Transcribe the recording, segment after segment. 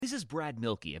This is Brad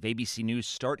Milkey of ABC News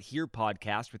Start Here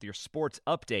podcast with your sports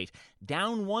update.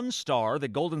 Down one star, the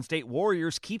Golden State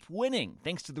Warriors keep winning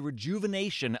thanks to the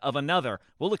rejuvenation of another.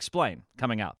 We'll explain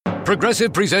coming up.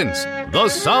 Progressive presents The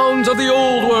Sounds of the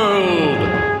Old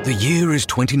World. The year is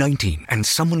 2019 and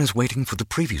someone is waiting for the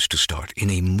previews to start in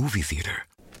a movie theater.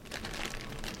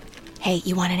 Hey,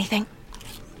 you want anything?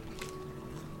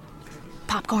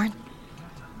 Popcorn?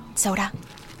 Soda?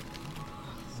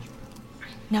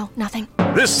 No, nothing?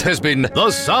 This has been The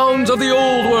Sounds of the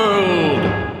Old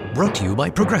World. Brought to you by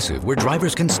Progressive, where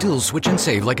drivers can still switch and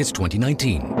save like it's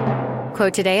 2019.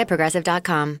 Quote today at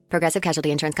Progressive.com. Progressive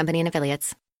Casualty Insurance Company and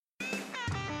Affiliates.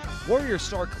 Warriors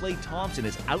star Klay Thompson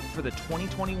is out for the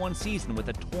 2021 season with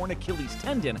a torn Achilles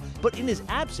tendon, but in his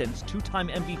absence, two-time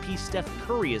MVP Steph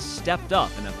Curry has stepped up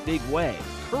in a big way.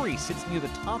 Curry sits near the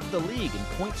top of the league in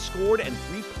points scored and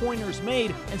three-pointers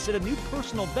made and set a new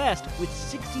personal best with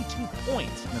 62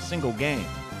 points in a single game.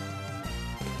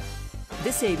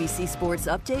 This ABC Sports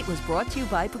Update was brought to you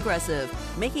by Progressive,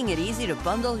 making it easy to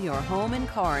bundle your home and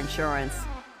car insurance.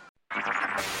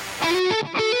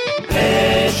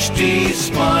 HD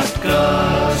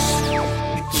Smartcast.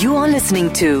 You are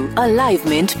listening to a Live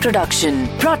Mint production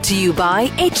brought to you by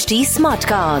HD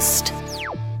Smartcast.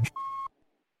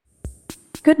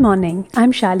 Good morning,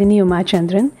 I'm Shalini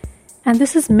Umachandran, and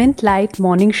this is Mint Light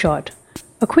Morning Shot,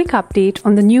 a quick update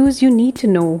on the news you need to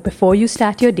know before you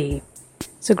start your day.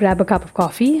 So grab a cup of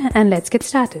coffee and let's get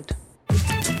started.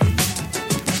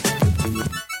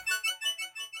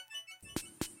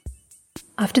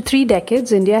 After 3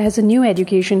 decades, India has a new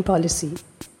education policy.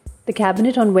 The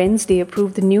Cabinet on Wednesday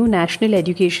approved the new National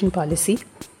Education Policy.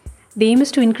 The aim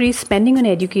is to increase spending on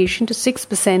education to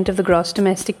 6% of the gross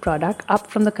domestic product, up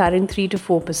from the current 3 to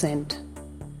 4%.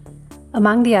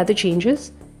 Among the other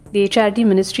changes, the HRD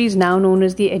Ministry is now known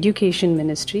as the Education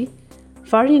Ministry.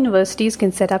 Foreign universities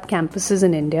can set up campuses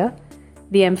in India.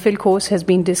 The MPhil course has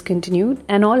been discontinued,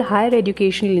 and all higher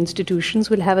educational institutions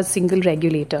will have a single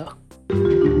regulator.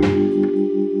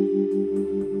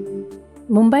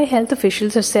 Mumbai health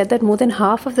officials have said that more than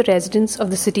half of the residents of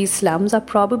the city's slums are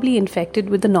probably infected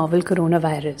with the novel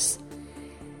coronavirus.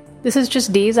 This is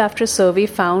just days after a survey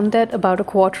found that about a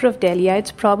quarter of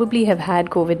Delhiites probably have had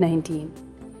COVID-19.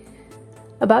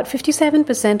 About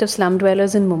 57% of slum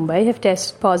dwellers in Mumbai have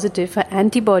tested positive for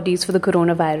antibodies for the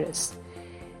coronavirus.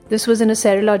 This was in a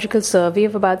serological survey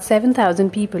of about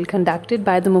 7,000 people conducted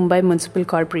by the Mumbai Municipal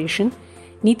Corporation,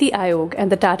 Niti Aayog, and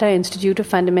the Tata Institute of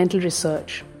Fundamental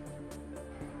Research.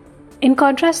 In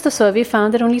contrast, the survey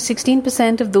found that only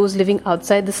 16% of those living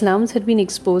outside the slums had been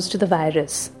exposed to the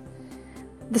virus.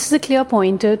 This is a clear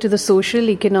pointer to the social,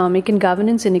 economic, and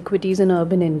governance inequities in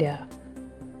urban India.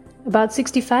 About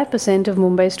 65% of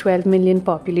Mumbai's 12 million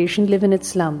population live in its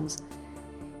slums.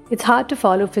 It's hard to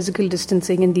follow physical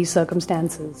distancing in these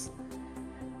circumstances.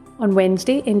 On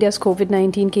Wednesday, India's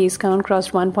COVID-19 case count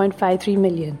crossed 1.53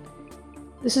 million.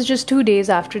 This is just 2 days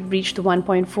after it reached the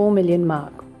 1.4 million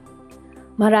mark.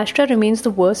 Maharashtra remains the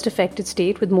worst affected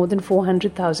state with more than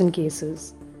 400,000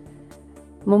 cases.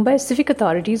 Mumbai's civic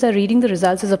authorities are reading the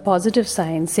results as a positive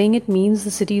sign, saying it means the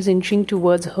city is inching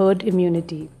towards herd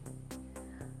immunity.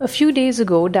 A few days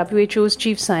ago, WHO's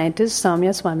chief scientist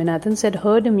Soumya Swaminathan said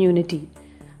herd immunity,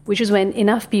 which is when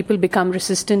enough people become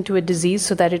resistant to a disease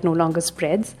so that it no longer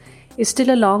spreads, is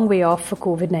still a long way off for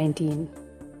COVID-19.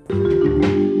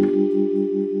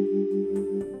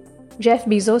 Jeff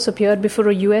Bezos appeared before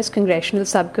a US congressional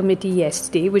subcommittee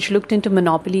yesterday which looked into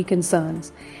monopoly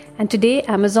concerns, and today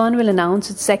Amazon will announce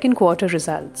its second quarter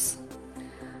results.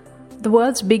 The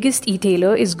world's biggest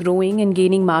e-tailer is growing and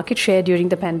gaining market share during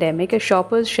the pandemic as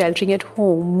shoppers sheltering at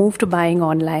home move to buying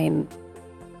online.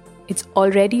 Its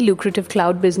already lucrative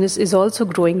cloud business is also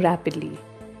growing rapidly.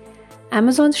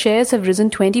 Amazon's shares have risen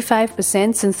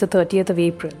 25% since the 30th of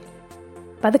April.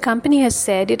 But the company has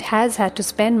said it has had to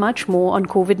spend much more on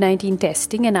COVID-19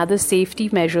 testing and other safety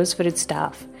measures for its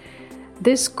staff.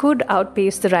 This could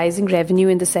outpace the rising revenue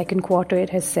in the second quarter,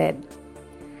 it has said.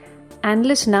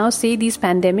 Analysts now say these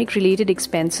pandemic-related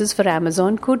expenses for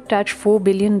Amazon could touch $4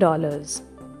 billion.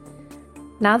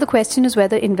 Now the question is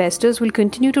whether investors will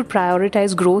continue to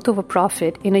prioritize growth over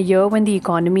profit in a year when the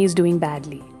economy is doing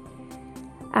badly.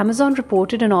 Amazon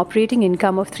reported an operating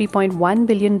income of $3.1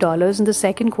 billion in the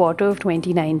second quarter of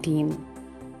 2019.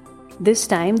 This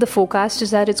time, the forecast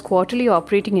is that its quarterly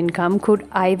operating income could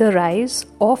either rise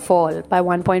or fall by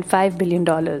 $1.5 billion.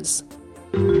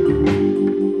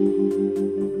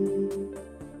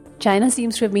 China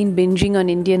seems to have been binging on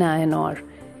Indian iron ore.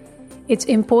 Its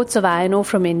imports of iron ore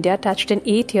from India touched an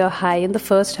 8-year high in the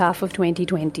first half of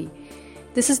 2020.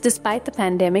 This is despite the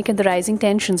pandemic and the rising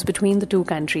tensions between the two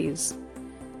countries.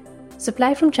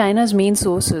 Supply from China's main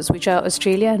sources, which are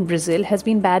Australia and Brazil, has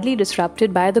been badly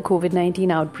disrupted by the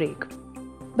COVID-19 outbreak.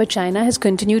 But China has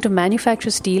continued to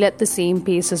manufacture steel at the same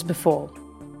pace as before.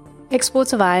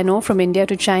 Exports of iron ore from India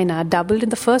to China doubled in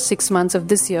the first 6 months of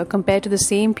this year compared to the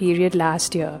same period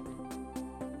last year.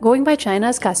 Going by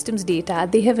China's customs data,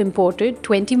 they have imported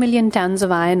 20 million tons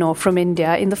of iron ore from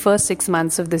India in the first 6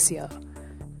 months of this year.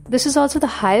 This is also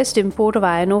the highest import of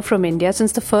iron ore from India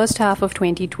since the first half of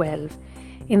 2012.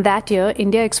 In that year,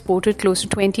 India exported close to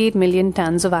 28 million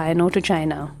tons of iron ore to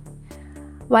China.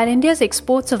 While India's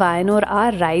exports of iron ore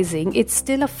are rising, it's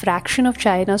still a fraction of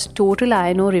China's total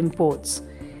iron ore imports.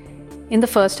 In the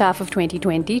first half of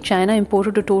 2020, China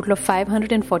imported a total of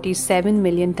 547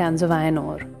 million tons of iron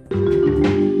ore.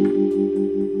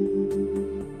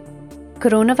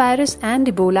 Coronavirus and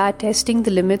Ebola are testing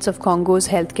the limits of Congo's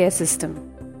healthcare system.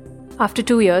 After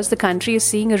 2 years, the country is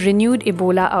seeing a renewed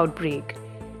Ebola outbreak.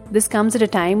 This comes at a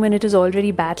time when it is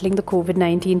already battling the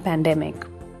COVID-19 pandemic.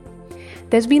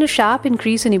 There's been a sharp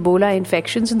increase in Ebola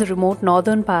infections in the remote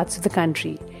northern parts of the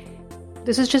country.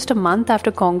 This is just a month after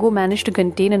Congo managed to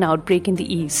contain an outbreak in the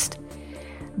east.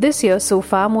 This year, so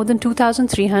far, more than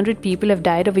 2,300 people have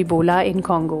died of Ebola in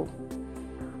Congo.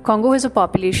 Congo has a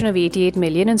population of 88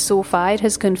 million and so far it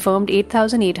has confirmed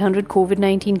 8,800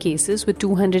 COVID-19 cases with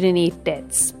 208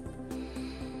 deaths.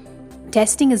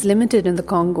 Testing is limited in the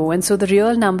Congo and so the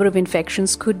real number of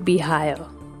infections could be higher.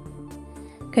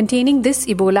 Containing this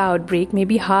Ebola outbreak may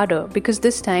be harder because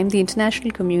this time the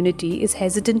international community is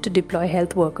hesitant to deploy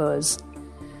health workers.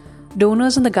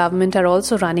 Donors and the government are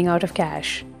also running out of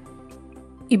cash.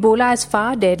 Ebola is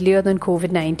far deadlier than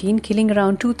COVID-19, killing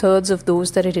around 2/3 of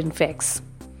those that it infects.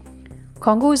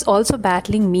 Congo is also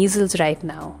battling measles right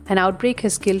now. An outbreak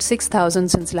has killed 6,000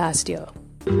 since last year.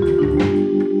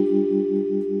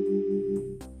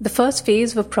 The first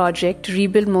phase of a project to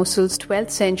rebuild Mosul's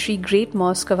 12th century Great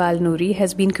Mosque of Al-Nuri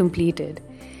has been completed.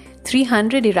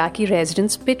 300 Iraqi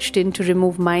residents pitched in to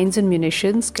remove mines and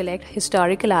munitions, collect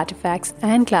historical artifacts,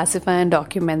 and classify and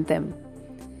document them.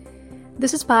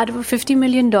 This is part of a $50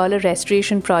 million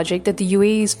restoration project that the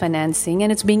UAE is financing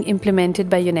and it's being implemented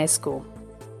by UNESCO.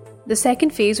 The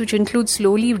second phase, which includes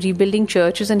slowly rebuilding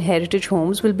churches and heritage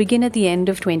homes, will begin at the end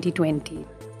of 2020.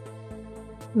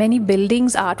 Many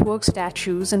buildings, artworks,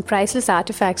 statues, and priceless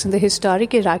artifacts in the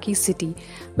historic Iraqi city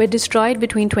were destroyed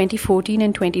between 2014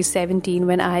 and 2017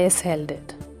 when IS held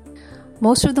it.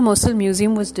 Most of the Mosul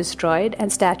Museum was destroyed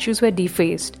and statues were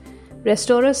defaced.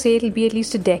 Restorers say it will be at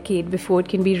least a decade before it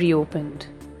can be reopened.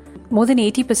 More than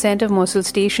 80% of Mosul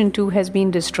Station 2 has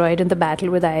been destroyed in the battle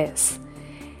with IS.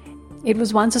 It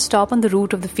was once a stop on the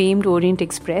route of the famed Orient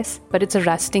Express, but it's a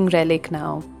rusting relic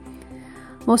now.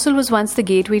 Mosul was once the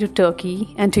gateway to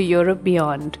Turkey and to Europe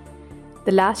beyond.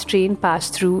 The last train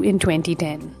passed through in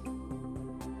 2010.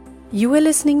 You are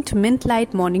listening to Mint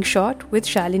Light Morning Shot with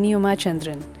Shalini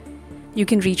Umachandran. You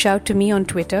can reach out to me on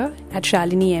Twitter at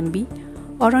ShaliniMB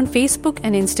or on Facebook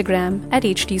and Instagram at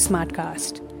HT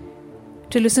Smartcast.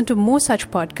 To listen to more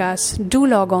such podcasts, do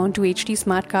log on to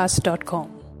htsmartcast.com.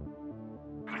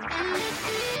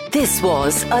 This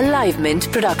was a Live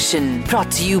Mint production brought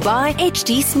to you by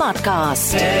HT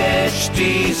Smartcast. HT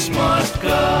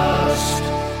Smartcast.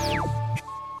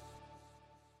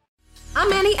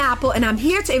 I'm Annie Apple, and I'm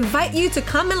here to invite you to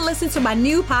come and listen to my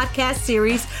new podcast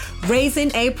series,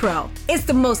 Raising a Pro. It's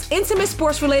the most intimate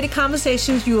sports-related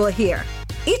conversations you will hear.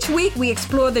 Each week, we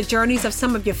explore the journeys of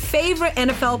some of your favorite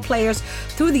NFL players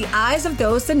through the eyes of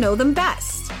those that know them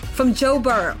best. From Joe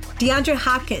Burrow, DeAndre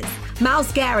Hopkins,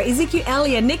 Myles Garrett, Ezekiel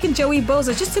Elliott, Nick and Joey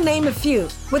Bosa, just to name a few.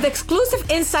 With exclusive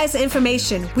insights and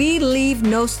information, we leave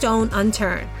no stone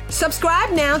unturned.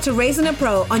 Subscribe now to Raising a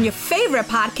Pro on your favorite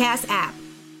podcast app.